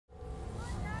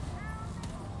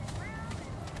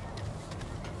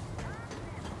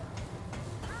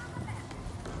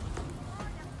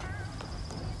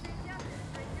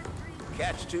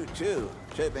catch 2-2.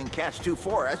 Should have been catch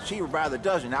 2-4. That's cheaper by the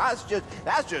dozen. Now,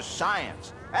 that's just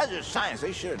science. That's just science.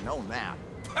 They should have known that.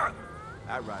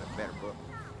 I'd write a better book.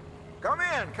 Come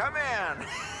in, come in.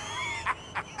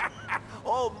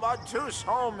 Old Mudtooth's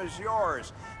home is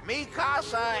yours. Mi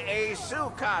casa e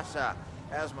su casa,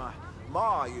 as my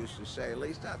ma used to say. At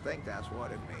least I think that's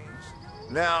what it means.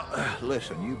 Now,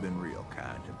 listen, you've been real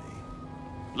kind to me.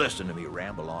 Listen to me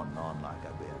ramble on and on like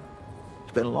I've been.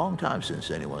 It's been a long time since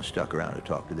anyone stuck around to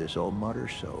talk to this old mutter,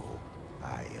 so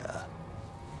I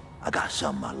got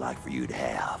something I'd like for you to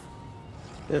have.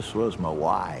 This was my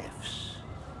wife's.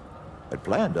 I'd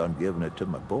planned on giving it to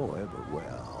my boy, but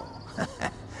well,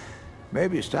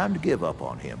 maybe it's time to give up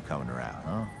on him coming around,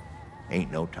 huh?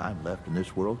 Ain't no time left in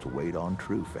this world to wait on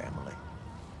true family.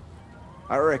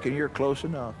 I reckon you're close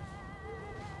enough.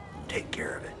 Take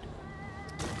care of it.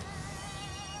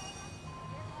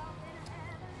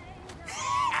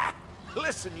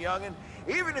 Listen, youngin',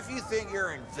 even if you think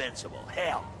you're invincible,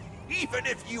 hell, even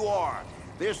if you are,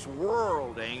 this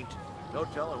world ain't. No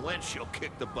telling when she'll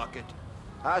kick the bucket.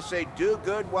 I say do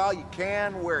good while you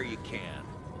can, where you can.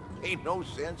 Ain't no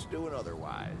sense doing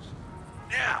otherwise.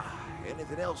 Now,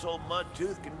 anything else old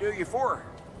Mudtooth can do you for?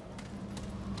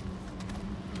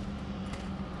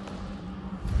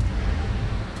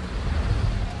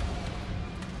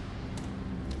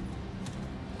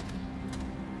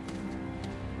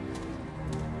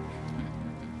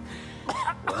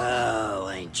 Well,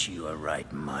 ain't you a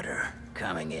right mutter,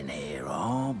 coming in here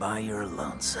all by your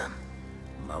lonesome.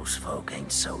 Most folk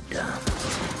ain't so dumb.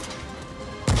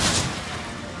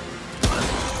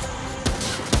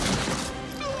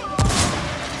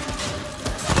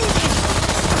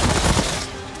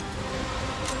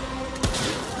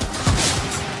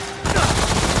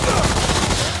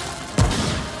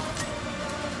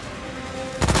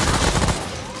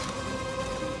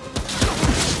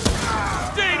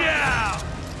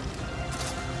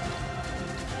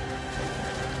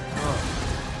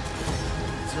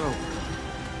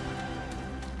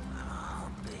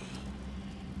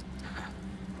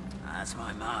 That's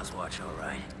my ma's watch, all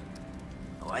right.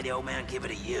 Why'd the old man give it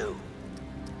to you?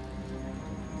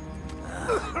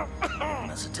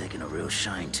 Must have taken a real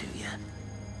shine to you.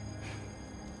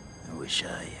 I wish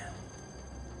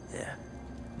yeah.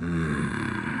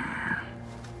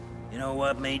 You know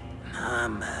what, mate?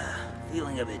 I'm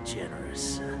feeling a bit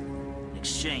generous. In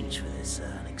exchange for this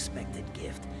unexpected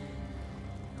gift,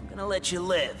 I'm gonna let you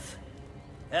live.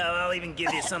 Hell, I'll even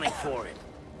give you something for it.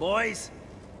 Boys?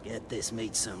 Get this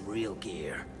meat some real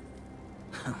gear.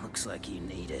 Looks like you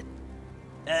need it.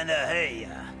 And, hey,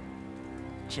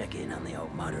 check in on the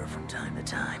old mutter from time to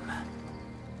time.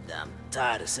 I'm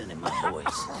tired of sending my boys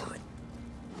to do it.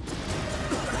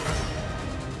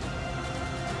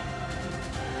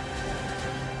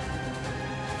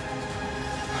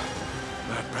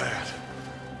 Not bad.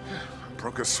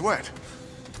 Broke a sweat.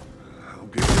 I'll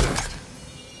give you that.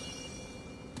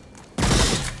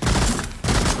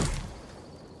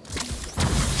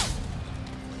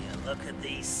 Look at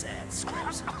these sad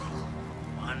scraps of me,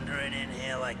 wandering in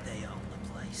here like they own the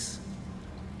place.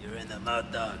 You're in the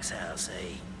Mud Dog's house,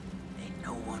 eh? Ain't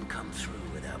no one come through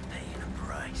without paying a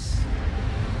price.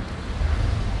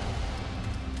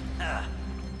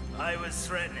 If I was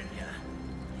threatening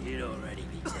you, you'd already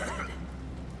be dead.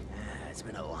 It's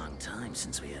been a long time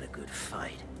since we had a good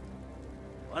fight.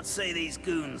 What say these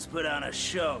goons put on a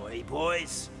show, eh,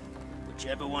 boys?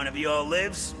 Whichever one of you all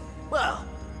lives, well,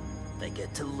 they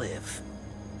get to live.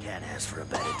 Can't ask for a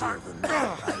better deal than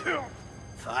that, right?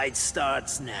 Fight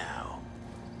starts now.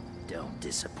 Don't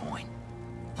disappoint.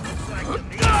 Looks like the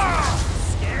meat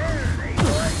scared, eh,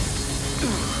 boys?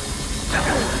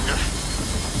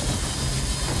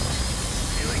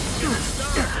 Feeling's gonna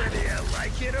start whether you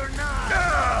like it or not.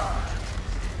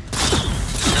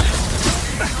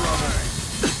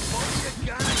 You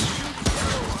gotta shoot the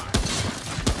other one.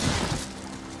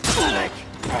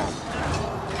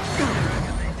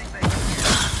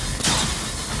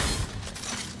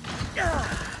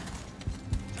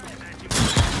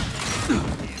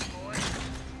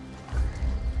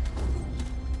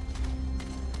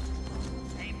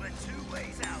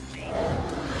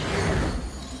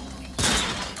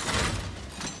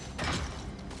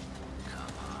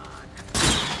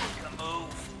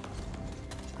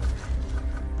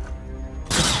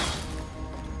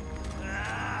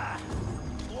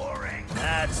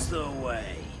 That's the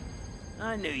way.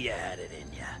 I knew you had it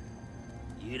in ya.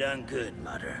 You done good,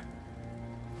 Mutter.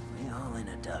 We all in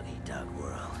a dog-eat-dog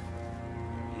world.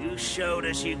 You showed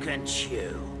us you can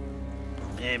chew.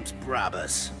 Name's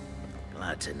Brabus.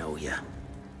 Glad to know ya.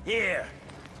 Here,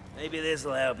 maybe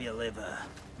this'll help you live a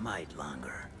mite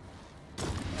longer.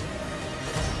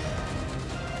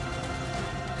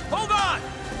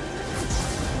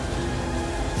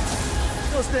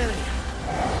 Almost any.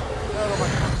 Get out of my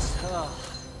house. Ah.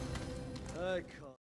 I